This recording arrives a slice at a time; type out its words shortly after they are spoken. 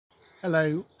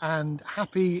Hello and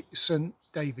happy St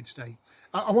David's Day.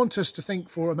 I want us to think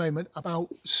for a moment about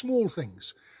small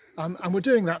things, and we're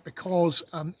doing that because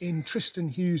in Tristan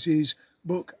Hughes's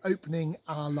book Opening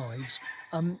Our Lives,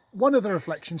 one of the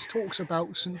reflections talks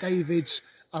about St David's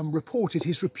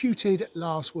his reputed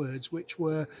last words, which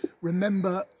were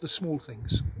remember the small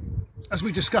things. As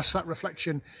we discussed that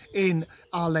reflection in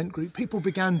our Lent group, people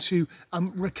began to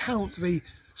recount the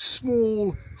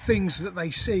small things that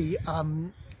they see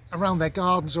around their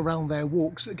gardens, around their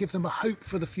walks, that give them a hope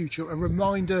for the future, a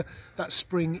reminder that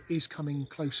spring is coming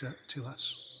closer to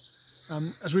us.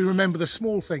 As we remember the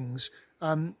small things,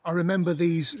 I remember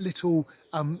these little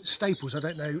staples. I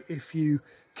don't know if you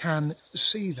can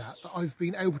see that I've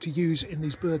been able to use in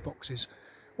these bird boxes.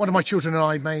 One of my children and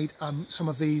I made some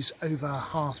of these over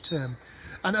half term.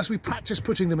 And as we practiced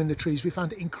putting them in the trees, we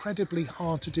found it incredibly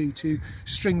hard to do, to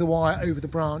string the wire over the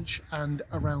branch and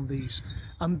around these.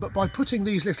 But by putting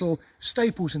these little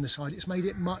staples in the side, it's made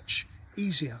it much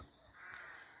easier.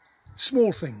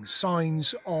 Small things,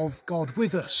 signs of God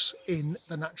with us in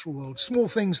the natural world. Small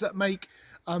things that make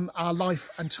our life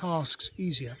and tasks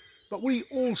easier. But we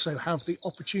also have the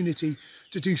opportunity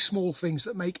to do small things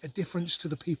that make a difference to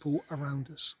the people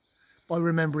around us. By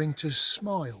remembering to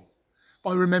smile,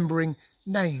 by remembering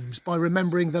names, by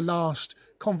remembering the last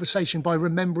conversation, by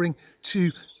remembering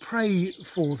to pray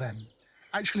for them.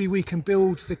 Actually, we can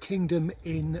build the kingdom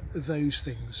in those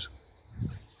things.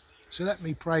 So let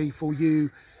me pray for you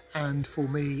and for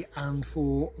me and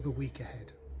for the week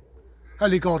ahead.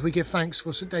 Holy God, we give thanks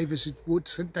for St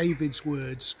David's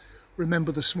words,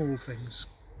 remember the small things.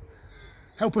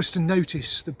 Help us to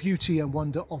notice the beauty and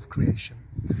wonder of creation.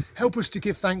 Help us to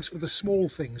give thanks for the small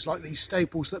things like these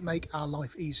staples that make our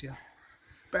life easier.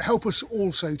 But help us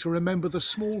also to remember the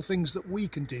small things that we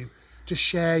can do to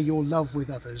share your love with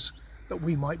others, that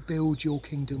we might build your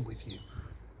kingdom with you.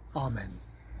 Amen.